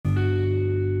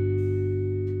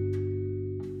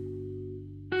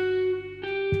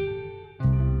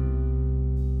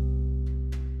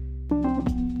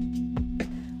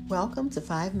Welcome to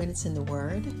 5 Minutes in the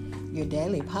Word, your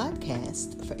daily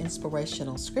podcast for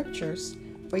inspirational scriptures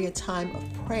for your time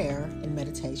of prayer and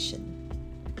meditation.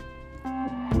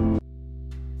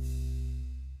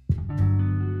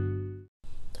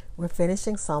 We're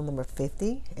finishing Psalm number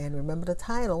 50, and remember the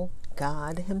title,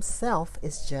 God Himself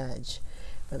is Judge.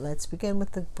 But let's begin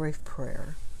with a brief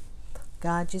prayer.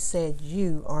 God, you said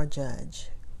you are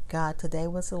judge. God, today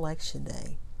was election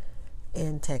day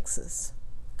in Texas.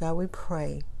 God, we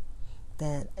pray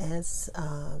that as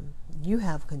you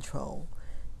have control,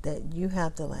 that you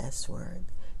have the last word.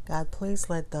 God, please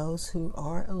let those who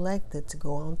are elected to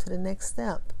go on to the next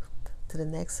step, to the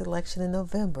next election in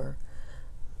November,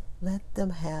 let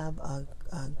them have a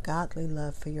godly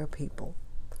love for your people.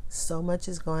 So much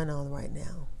is going on right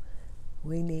now.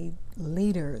 We need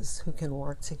leaders who can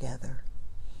work together.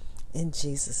 In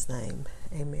Jesus' name,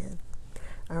 amen.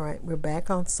 All right, we're back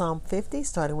on Psalm 50,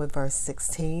 starting with verse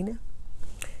 16.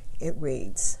 It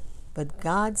reads, "But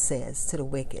God says to the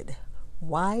wicked,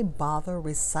 why bother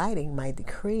reciting my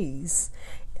decrees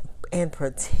and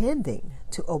pretending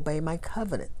to obey my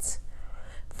covenants?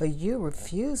 For you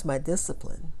refuse my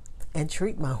discipline and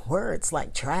treat my words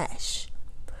like trash.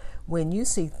 When you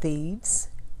see thieves,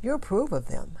 you approve of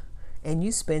them, and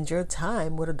you spend your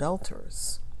time with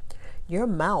adulterers. Your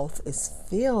mouth is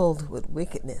filled with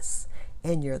wickedness,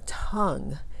 and your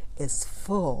tongue is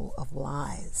full of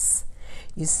lies.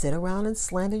 You sit around and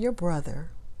slander your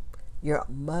brother, your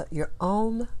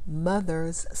own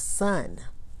mother's son.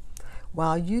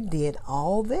 While you did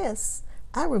all this,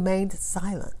 I remained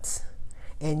silent,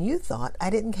 and you thought I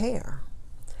didn't care.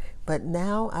 But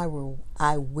now I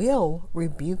will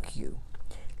rebuke you,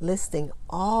 listing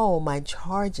all my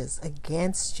charges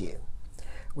against you.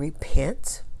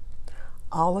 Repent,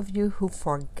 all of you who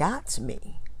forgot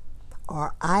me,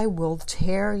 or I will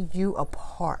tear you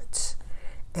apart,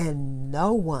 and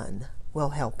no one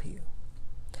will help you.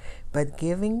 But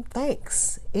giving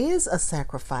thanks is a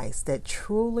sacrifice that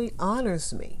truly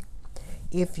honors me.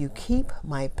 If you keep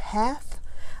my path,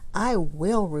 I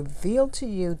will reveal to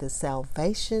you the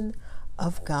salvation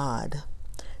of God."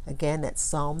 Again, that's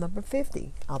Psalm number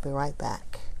 50. I'll be right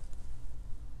back.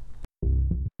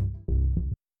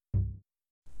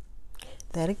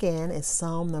 That again is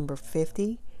Psalm number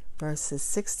 50, verses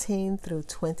 16 through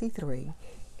 23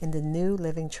 in the New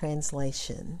Living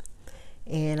Translation.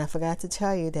 And I forgot to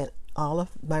tell you that all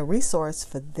of my resource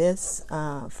for this,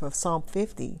 for Psalm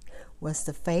 50, was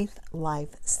the Faith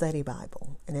Life Study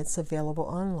Bible. And it's available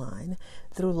online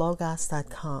through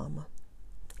logos.com.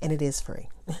 And it is free.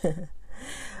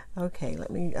 Okay, let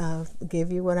me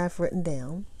give you what I've written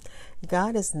down.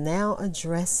 God is now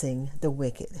addressing the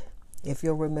wicked. If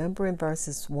you'll remember in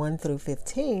verses 1 through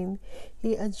 15,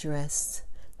 he addressed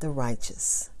the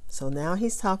righteous. So now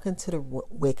he's talking to the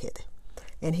wicked,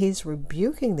 and he's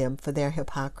rebuking them for their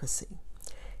hypocrisy.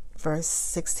 Verse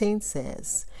 16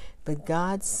 says, "But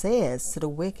God says to the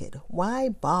wicked, why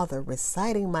bother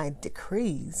reciting my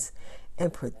decrees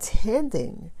and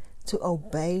pretending to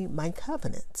obey my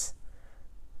covenants?"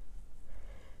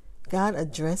 God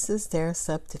addresses their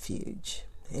subterfuge,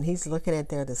 and he's looking at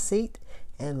their deceit,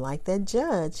 and like that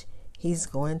judge, he's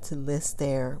going to list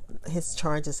his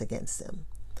charges against them.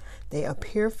 They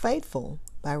appear faithful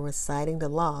by reciting the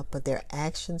law, but their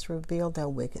actions reveal their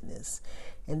wickedness.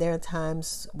 And there are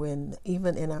times when,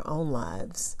 even in our own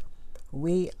lives,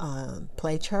 we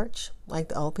play church, like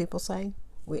the old people say.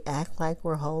 We act like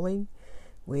we're holy.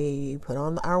 We put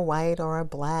on our white or our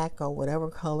black or whatever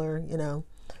color,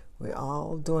 We're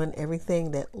all doing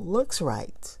everything that looks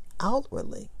right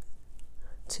outwardly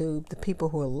to the people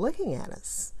who are looking at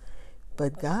us.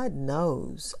 But God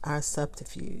knows our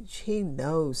subterfuge. He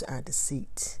knows our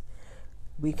deceit.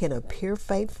 We can appear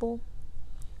faithful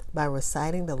by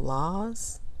reciting the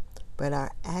laws, but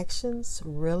our actions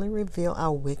really reveal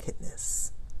our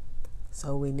wickedness.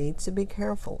 So we need to be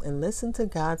careful and listen to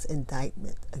God's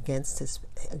indictment against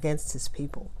his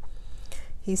people.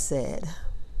 He said,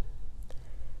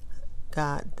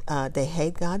 they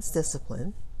hate God's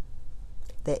discipline.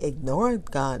 They ignore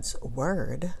God's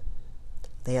word.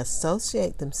 They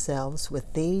associate themselves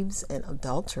with thieves and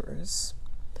adulterers.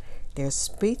 Their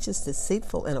speech is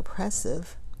deceitful and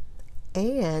oppressive,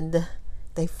 and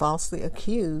they falsely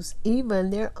accuse even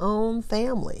their own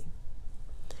family.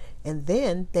 And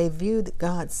then they viewed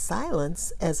God's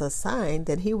silence as a sign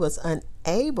that he was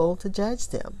unable to judge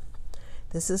them.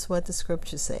 This is what the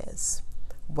scripture says.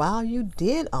 "While you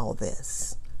did all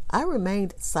this, I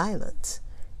remained silent,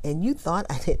 and you thought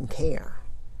I didn't care.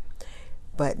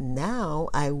 But now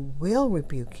I will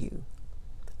rebuke you,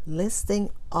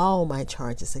 listing all my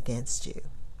charges against you.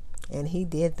 And he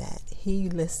did that. He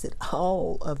listed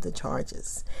all of the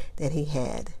charges that he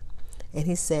had. And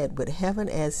he said, with heaven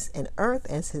as and earth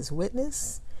as his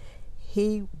witness,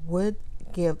 he would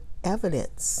give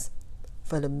evidence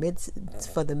for the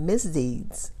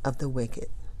misdeeds of the wicked.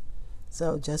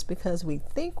 So just because we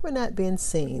think we're not being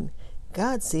seen,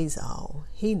 God sees all.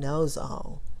 He knows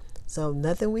all. So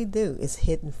nothing we do is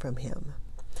hidden from him.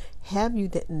 Have you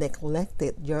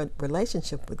neglected your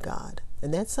relationship with God?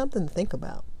 And that's something to think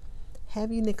about.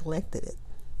 Have you neglected it?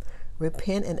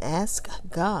 Repent and ask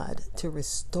God to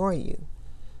restore you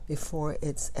before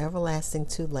it's everlasting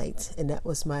too late. And that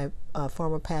was my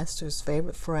former pastor's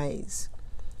favorite phrase.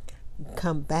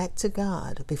 Come back to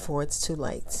God before it's too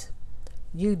late.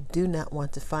 You do not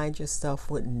want to find yourself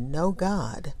with no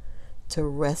God to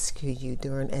rescue you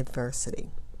during adversity.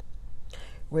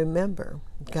 Remember,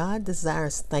 God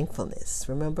desires thankfulness.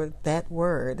 Remember that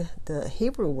word, the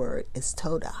Hebrew word is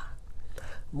todah,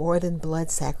 more than blood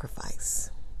sacrifice.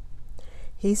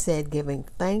 He said giving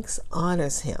thanks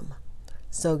honors him.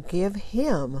 So give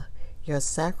him your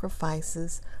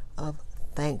sacrifices of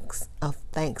thanks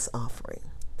offering.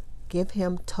 Give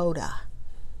him todah.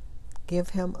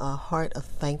 Give him a heart of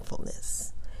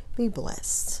thankfulness. Be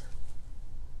blessed.